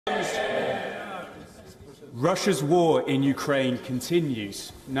Russia's war in Ukraine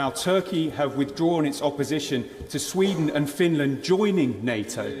continues. Now, Turkey have withdrawn its opposition to Sweden and Finland joining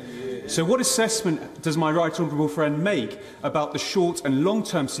NATO. So what assessment does my right honourable friend make about the short and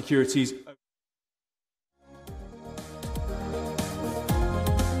long-term securities?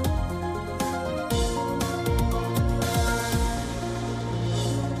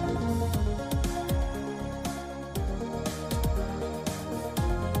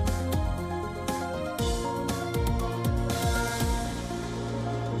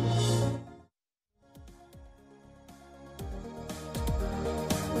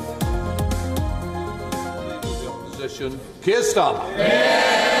 Keir Starmer.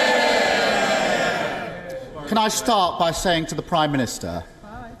 Can I start by saying to the Prime Minister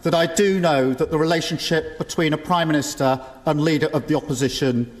that I do know that the relationship between a Prime Minister and Leader of the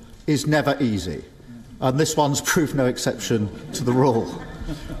Opposition is never easy, and this one's proved no exception to the rule.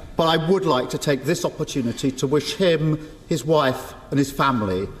 But I would like to take this opportunity to wish him, his wife and his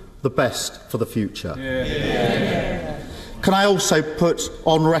family the best for the future. Can I also put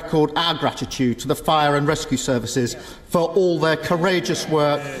on record our gratitude to the fire and rescue services for all their courageous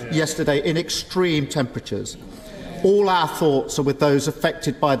work yesterday in extreme temperatures. All our thoughts are with those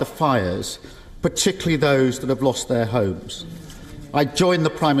affected by the fires, particularly those that have lost their homes. I join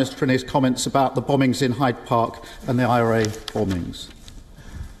the Prime Minister in his comments about the bombings in Hyde Park and the IRA bombings.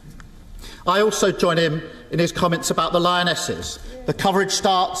 I also join him in his comments about the Lionesses. The coverage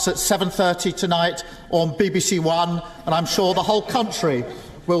starts at 7:30 tonight on BBC One, and I'm sure the whole country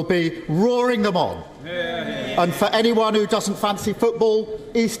will be roaring them on. And for anyone who doesn't fancy football,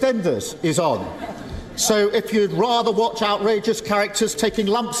 EastEnders is on. So if you'd rather watch outrageous characters taking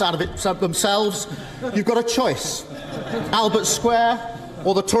lumps out of it themselves, you've got a choice: Albert Square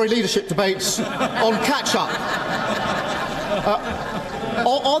or the Tory leadership debates on catch-up.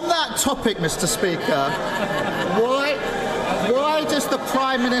 On that topic, Mr. Speaker, why does the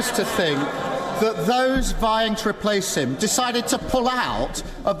Prime Minister think that those vying to replace him decided to pull out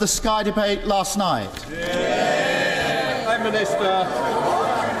of the Sky debate last night? Prime Minister.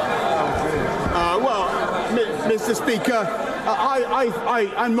 Mr. Speaker,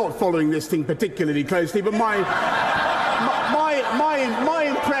 I'm not following this thing particularly closely, but my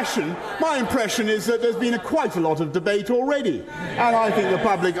impression is that there's been quite a lot of debate already, and I think the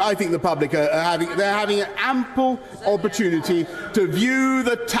public are having an ample opportunity to view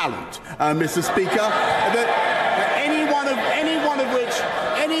the talent, Mr. Speaker. Any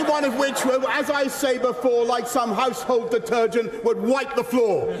one of which, as I say before, like some household detergent, would wipe the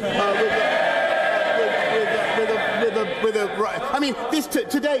floor I mean,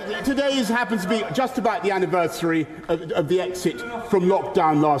 today happens to be just about the anniversary of the exit from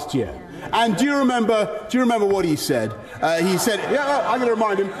lockdown last year. And do you remember what he said? He said, I'm going to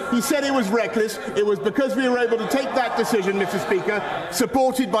remind him, he said it was reckless. It was because we were able to take that decision, Mr. Speaker,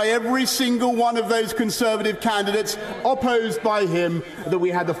 supported by every single one of those Conservative candidates, opposed by him, that we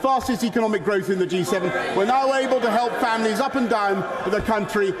had the fastest economic growth in the G7. We're now able to help families up and down the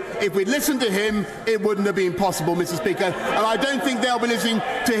country. If we'd listened to him, it wouldn't have been possible, Mr. Speaker. And I don't think they'll be listening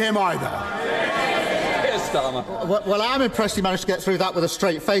to him either. Well, I'm impressed he managed to get through that with a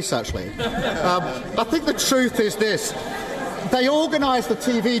straight face, actually. I think the truth is this. They organised the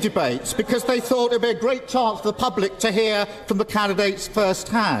TV debates because they thought it would be a great chance for the public to hear from the candidates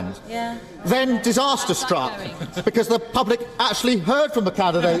first-hand. Yeah. Then disaster struck because the public actually heard from the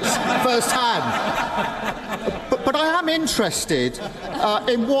candidates first-hand. But I am interested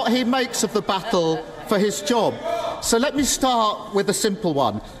in what he makes of the battle for his job. So let me start with a simple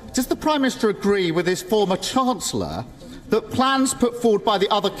one. Does the Prime Minister agree with his former Chancellor that plans put forward by the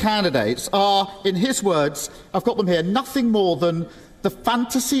other candidates are, in his words, I've got them here, nothing more than the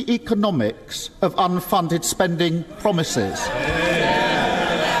fantasy economics of unfunded spending promises?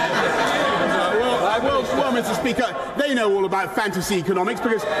 Well, Mr. Speaker, they know all about fantasy economics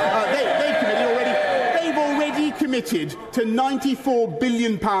because they've already committed to £94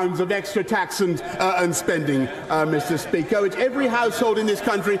 billion of extra tax and spending, Mr. Speaker, which every household in this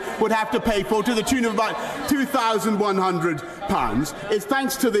country would have to pay for, to the tune of about £2,100. It's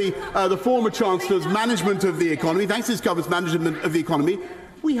thanks to the former Chancellor's management of the economy, thanks to his government's management of the economy,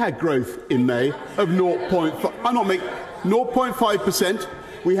 we had growth in May of 0.5%.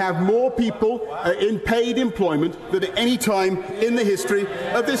 We have more people in paid employment than at any time in the history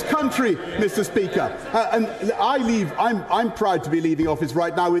of this country, Mr. Speaker. And I'm proud to be leaving office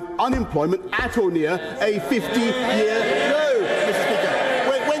right now with unemployment at or near a 50-year low, Mr. Speaker.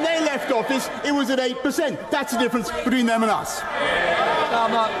 When they left office, it was at 8%. That's the difference between them and us.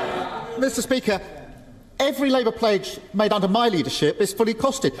 Mr. Speaker, every Labour pledge made under my leadership is fully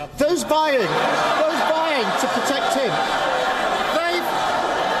costed. Those vying trying to protect him.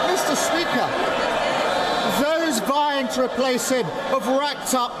 Mr. Speaker, those vying to replace him have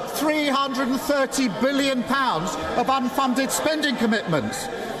racked up £330 billion of unfunded spending commitments.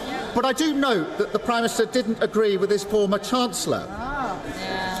 But I do note that the Prime Minister didn't agree with his former Chancellor.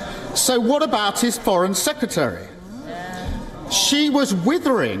 So what about his Foreign Secretary? She was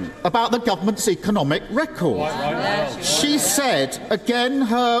withering about the government's economic record. She said, again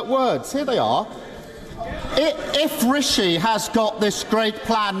her words, here they are, if Rishi has got this great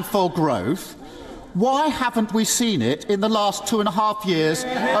plan for growth, why haven't we seen it in the last 2.5 years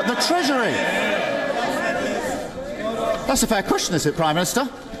at the Treasury? That's a fair question, is it, Prime Minister?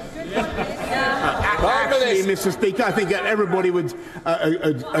 Actually, Mr. Speaker, I think everybody would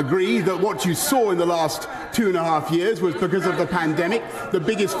agree that what you saw in the last 2.5 years was because of the pandemic, the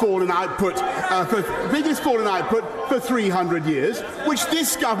biggest fall in output for 300 years, which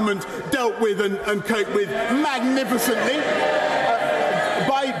this government dealt with and coped with magnificently.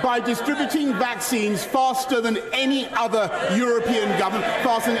 By distributing vaccines faster than any other European government,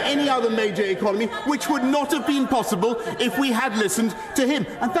 faster than any other major economy, which would not have been possible if we had listened to him.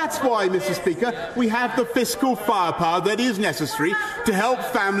 And that's why, Mr. Speaker, we have the fiscal firepower that is necessary to help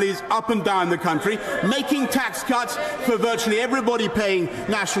families up and down the country, making tax cuts for virtually everybody paying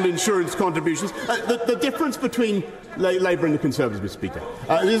national insurance contributions. The difference between Labour and the Conservatives, Mr. Speaker,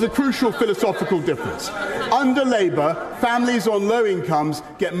 there's a crucial philosophical difference. Under Labour, families on low incomes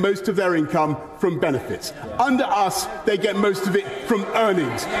get most of their income from benefits. Under us, they get most of it from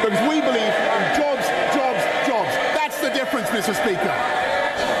earnings. Because we believe in jobs, jobs, jobs. That's the difference, Mr. Speaker.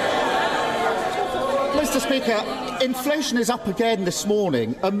 Mr. Speaker, inflation is up again this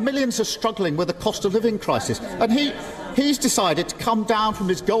morning and millions are struggling with the cost of living crisis. And he's decided to come down from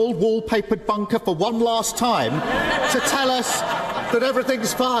his gold wallpapered bunker for one last time to tell us that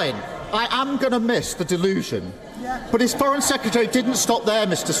everything's fine. I am going to miss the delusion. But his Foreign Secretary didn't stop there,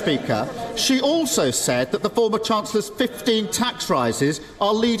 Mr. Speaker. She also said that the former Chancellor's 15 tax rises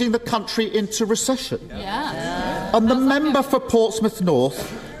are leading the country into recession. And the member for Portsmouth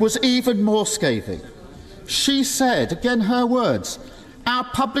North was even more scathing. She said, again her words, our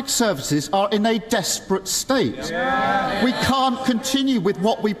public services are in a desperate state. We can't continue with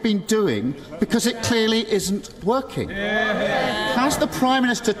what we've been doing because it clearly isn't working. Has the Prime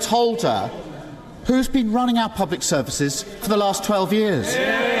Minister told her who's been running our public services for the last 12 years?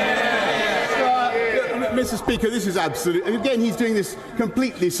 Mr. Speaker, this is absolute. And again, he's doing this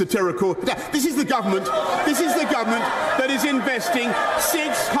completely satirical. This is the government that is investing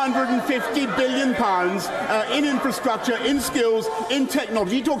 £650 billion in infrastructure, in skills, in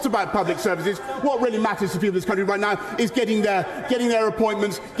technology. He talks about public services. What really matters to people in this country right now is getting their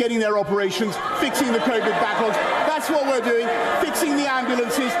appointments, getting their operations, fixing the COVID backlogs. That's what we're doing. Fixing the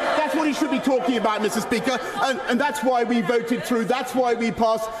ambulances. That's what he should be talking about, Mr. Speaker. And that's why we voted through. That's why we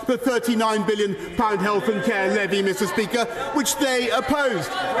passed the £39 billion health and care levy, Mr. Speaker, which they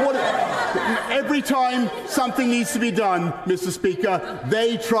opposed. Every time something needs to be done, Mr. Speaker,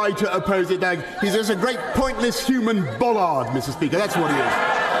 they try to oppose it. He's just a great pointless human bollard, Mr. Speaker. That's what he is.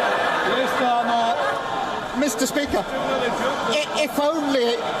 Mr. Speaker, if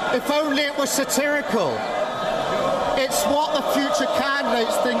only it was satirical. It's what the future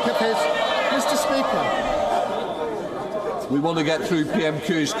candidates think of his... Mr. Speaker. We want to get through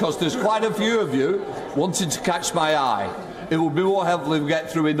PMQs because there's quite a few of you wanting to catch my eye. It will be more helpful if we get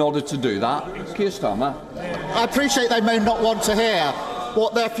through in order to do that. Keir Starmer. I appreciate they may not want to hear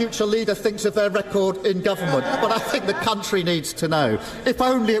what their future leader thinks of their record in government, but I think the country needs to know. If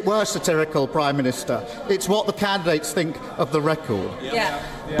only it were satirical, Prime Minister. It's what the candidates think of the record.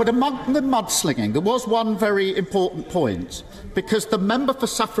 But among the mudslinging, there was one very important point, because the member for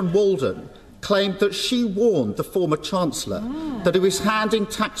Saffron Walden claimed that she warned the former Chancellor that he was handing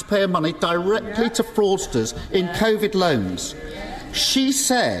taxpayer money directly to fraudsters in COVID loans. She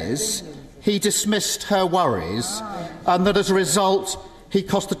says he dismissed her worries and that as a result he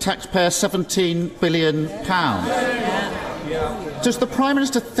cost the taxpayer £17 billion. Does the Prime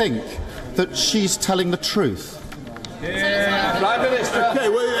Minister think that she's telling the truth? Prime Minister. Okay,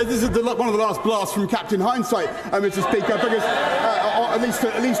 well, this is one of the last blasts from Captain Hindsight, Mr. Speaker, because at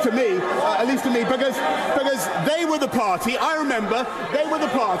least to me, because they were the party. I remember they were the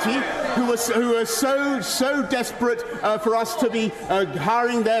party who were so desperate for us to be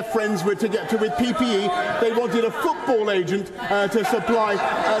hiring their friends with PPE. They wanted a football agent to supply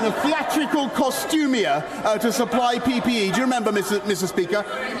and a theatrical costumier to supply PPE. Do you remember, Mr. Speaker?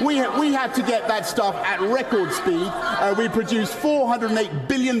 We had to get that stuff at record speed. We produced £408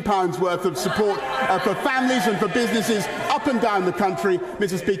 billion worth of support for families and for businesses up up and down the country,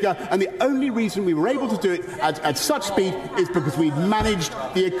 Mr. Speaker, and the only reason we were able to do it at such speed is because we managed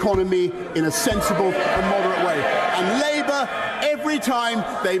the economy in a sensible and moderate way. And Labour, every time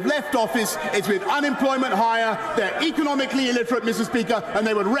they've left office, it's with unemployment higher, they're economically illiterate, Mr. Speaker, and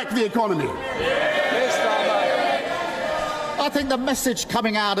they would wreck the economy. I think the message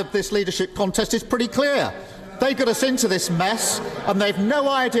coming out of this leadership contest is pretty clear. They got us into this mess, and they've no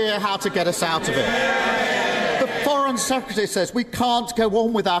idea how to get us out of it. The Foreign Secretary says we can't go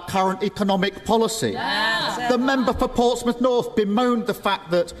on with our current economic policy. The member for Portsmouth North bemoaned the fact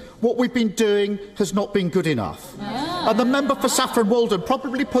that what we've been doing has not been good enough. And the member for Saffron Walden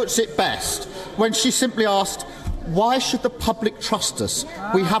probably puts it best when she simply asked, why should the public trust us?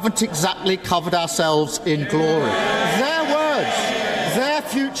 We haven't exactly covered ourselves in glory. Their words, their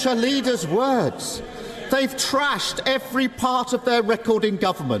future leaders' words. They've trashed every part of their record in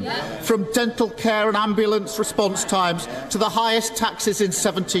government, from dental care and ambulance response times to the highest taxes in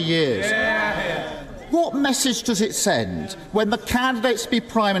 70 years. What message does it send when the candidates to be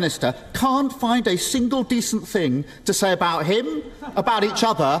Prime Minister can't find a single decent thing to say about him, about each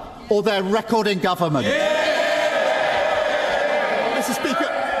other, or their record in government? Mr. Speaker,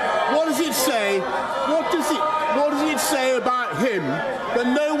 what does it say? What does it say about him that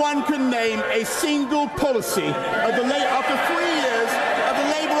no one can name a single policy after 3 years of the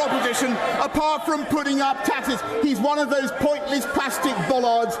Labour opposition apart from putting up taxes? He's one of those pointless plastic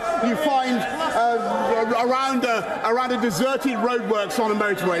bollards you find around a deserted roadworks on a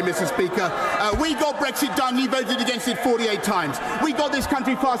motorway, Mr. Speaker. We got Brexit done. He voted against it 48 times. We got this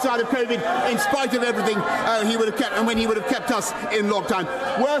country fast out of COVID in spite of everything he would have kept, and when he would have kept us in lockdown.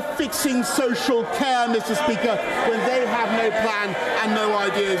 We're fixing social care, Mr. Speaker, when they have no plan and no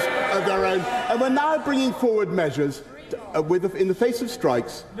ideas of their own. And we're now bringing forward measures in the face of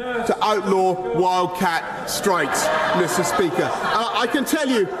strikes to outlaw wildcat strikes, Mr. Speaker. I can tell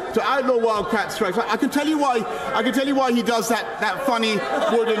you to outlaw wildcat strikes. I can tell you why he does that funny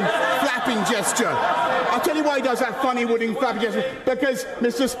wooden flapping gesture. I'll tell you why he does that funny wooden flapping gesture. Because,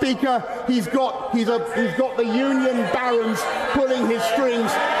 Mr. Speaker, he's got the union barons pulling his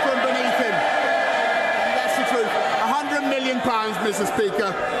strings from beneath him. That's the truth. £100 million, Mr.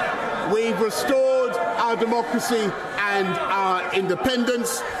 Speaker. We've restored our democracy and our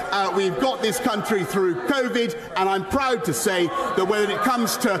independence. We've got this country through COVID, and I'm proud to say that whether it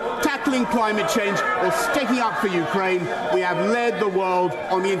comes to tackling climate change or sticking up for Ukraine, we have led the world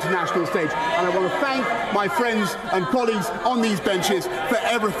on the international stage. And I want to thank my friends and colleagues on these benches for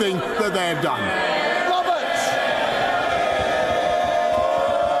everything that they have done.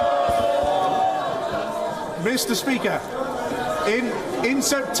 Mr. Speaker, in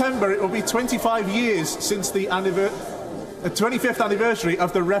September it will be 25 years since the 25th anniversary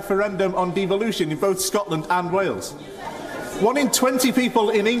of the referendum on devolution in both Scotland and Wales. 1 in 20 people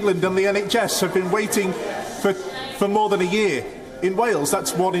in England and the NHS have been waiting for more than a year. In Wales,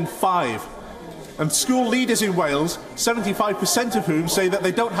 that's 1 in 5. And school leaders in Wales, 75% of whom say that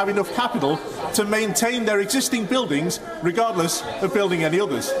they don't have enough capital to maintain their existing buildings, regardless of building any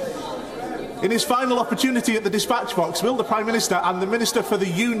others. In his final opportunity at the dispatch box, will the Prime Minister and the Minister for the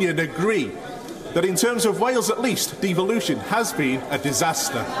Union agree that in terms of Wales at least, devolution has been a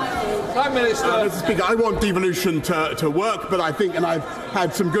disaster? Prime Minister. Mr. Speaker, I want devolution to work, but I think, and I've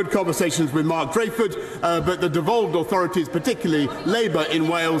had some good conversations with Mark Drayford, but the devolved authorities, particularly Labour in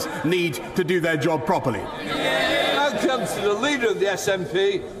Wales, need to do their job properly. Now comes to the leader of the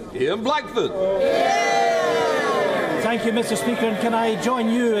SNP, Ian Blackford. Thank you, Mr. Speaker, and can I join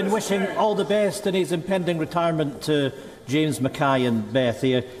you in wishing all the best in his impending retirement to James Mackay and Beth.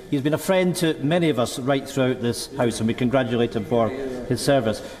 He's been a friend to many of us right throughout this House, and we congratulate him for his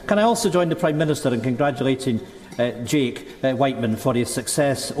service. Can I also join the Prime Minister in congratulating Jake Whiteman for his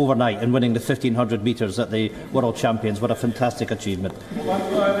success overnight in winning the 1500 metres at the World Champions? What a fantastic achievement.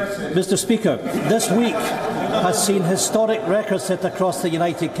 Mr. Speaker, this week has seen historic records set across the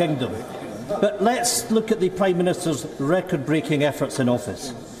United Kingdom. But let's look at the Prime Minister's record-breaking efforts in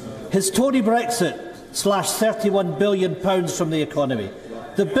office. His Tory Brexit slashed £31 billion from the economy,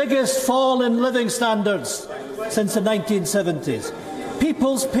 the biggest fall in living standards since the 1970s.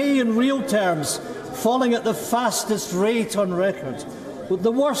 People's pay in real terms falling at the fastest rate on record, with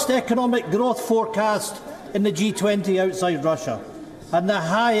the worst economic growth forecast in the G20 outside Russia, and the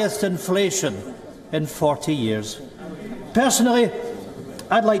highest inflation in 40 years. Personally,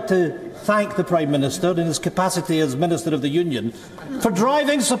 I'd like to thank the Prime Minister in his capacity as Minister of the Union for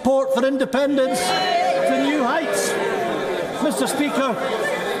driving support for independence to new heights. Mr. Speaker,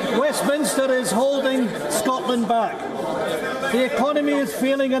 Westminster is holding Scotland back. The economy is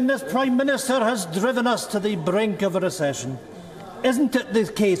failing and this Prime Minister has driven us to the brink of a recession. Isn't it the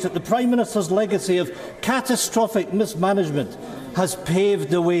case that the Prime Minister's legacy of catastrophic mismanagement has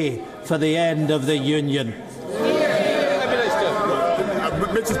paved the way for the end of the Union?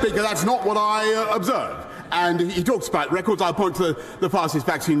 Mr. Speaker, that's not what I observe. And he talks about records. I'll point to the fastest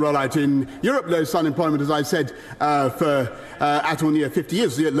vaccine rollout in Europe, lowest unemployment, as I said, at or near 50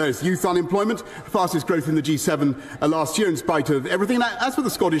 years, the lowest youth unemployment, fastest growth in the G7 last year in spite of everything. As for the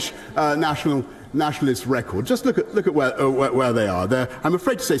Scottish nationalist record, just look at where they are. I'm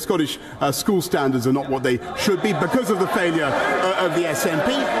afraid to say Scottish school standards are not what they should be because of the failure of the SNP.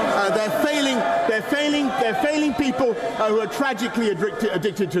 They're failing people who are tragically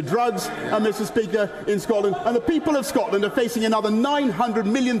addicted to drugs, Mr. Speaker, in Scotland. And the people of Scotland are facing another £900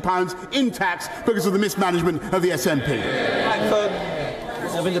 million in tax because of the mismanagement of the SNP.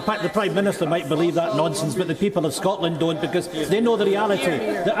 I mean, the Prime Minister might believe that nonsense, but the people of Scotland don't, because they know the reality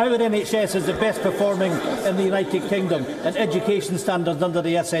that our NHS is the best performing in the United Kingdom, and education standards under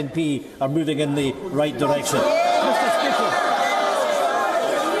the SNP are moving in the right direction. Mr. Speaker.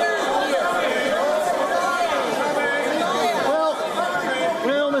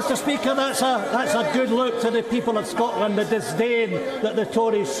 Well, Mr. Speaker, that's a good look to the people of Scotland, the disdain that the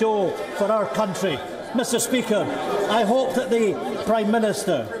Tories show for our country. Mr. Speaker, I hope that the Prime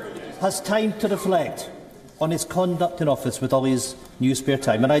Minister has time to reflect on his conduct in office with all his new spare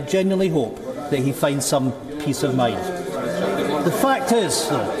time, and I genuinely hope that he finds some peace of mind. The fact is,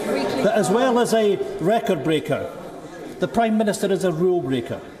 though, that as well as a record breaker, the Prime Minister is a rule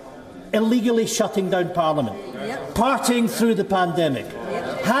breaker, illegally shutting down Parliament, partying through the pandemic,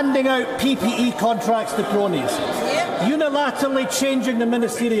 handing out PPE contracts to cronies, unilaterally changing the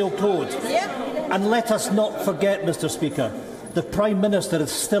ministerial code. And let us not forget, Mr. Speaker, the Prime Minister is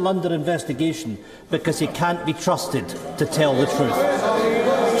still under investigation because he can't be trusted to tell the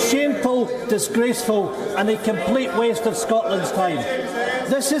truth. Shameful, disgraceful and a complete waste of Scotland's time.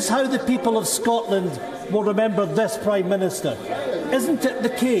 This is how the people of Scotland will remember this Prime Minister. Isn't it the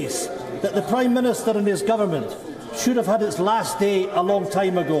case that the Prime Minister and his government should have had its last day a long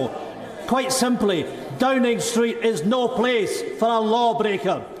time ago? Quite simply, Downing Street is no place for a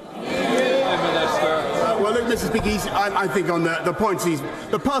lawbreaker. Well, look, Mr. Speaker, I think on the points,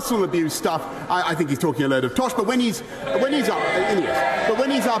 the personal abuse stuff, I think he's talking a load of tosh. But when he's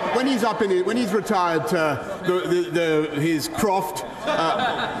retired to his croft,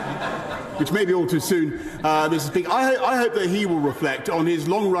 which may be all too soon, Mr. Speaker, I hope that he will reflect on his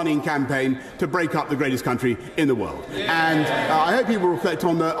long-running campaign to break up the greatest country in the world, and I hope he will reflect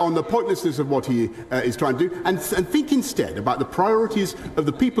on the pointlessness of what he is trying to do, and think instead about the priorities of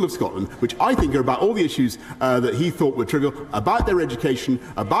the people of Scotland, which I think are about all the issues that he thought were trivial, about their education,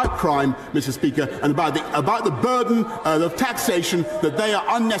 about crime, Mr. Speaker, and about the burden of taxation that they are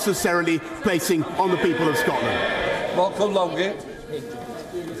unnecessarily placing on the people of Scotland.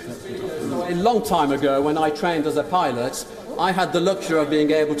 A long time ago, when I trained as a pilot, I had the luxury of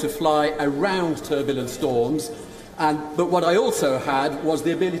being able to fly around turbulent storms, but what I also had was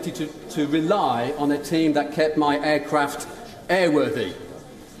the ability to rely on a team that kept my aircraft airworthy.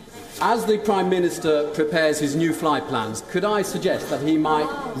 As the Prime Minister prepares his new flight plans, could I suggest that he might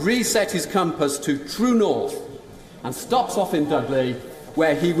reset his compass to true north and stops off in Dudley,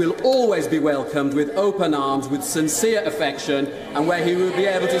 where he will always be welcomed with open arms, with sincere affection, and where he will be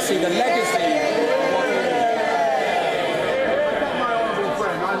able to see the legacy.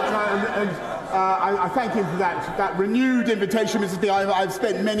 I thank him for that renewed invitation, Mrs. B. I've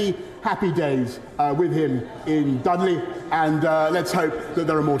spent many happy days with him in Dudley, and let's hope that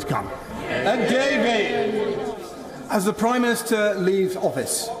there are more to come. And David, as the Prime Minister leaves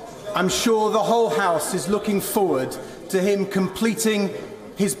office, I'm sure the whole House is looking forward to him completing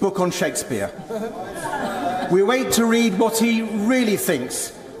his book on Shakespeare. We wait to read what he really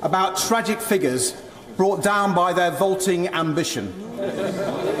thinks about tragic figures brought down by their vaulting ambition,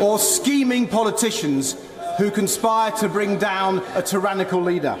 or scheming politicians who conspire to bring down a tyrannical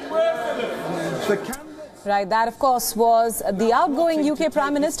leader. Right, that of course was the outgoing UK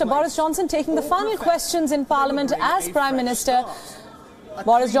Prime Minister Boris Johnson taking the final questions in Parliament as Prime Minister.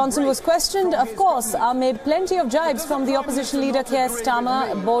 Boris Johnson was questioned, of course, amid plenty of jibes from the opposition leader Keir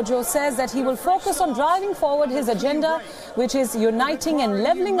Starmer. Bojo says that he will focus on driving forward his agenda, which is uniting and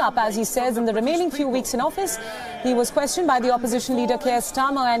levelling up, as he says, in the remaining few weeks in office. He was questioned by the opposition leader Keir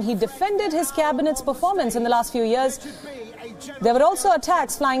Starmer, and he defended his cabinet's performance in the last few years. There were also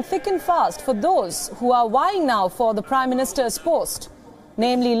attacks flying thick and fast for those who are vying now for the Prime Minister's post.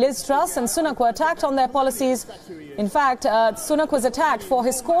 namely Liz Truss and Sunak, were attacked on their policies. In fact, Sunak was attacked for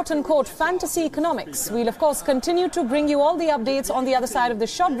his quote-unquote fantasy economics. We'll, of course, continue to bring you all the updates on the other side of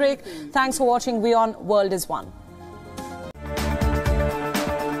this short break. Thanks for watching WION World is One.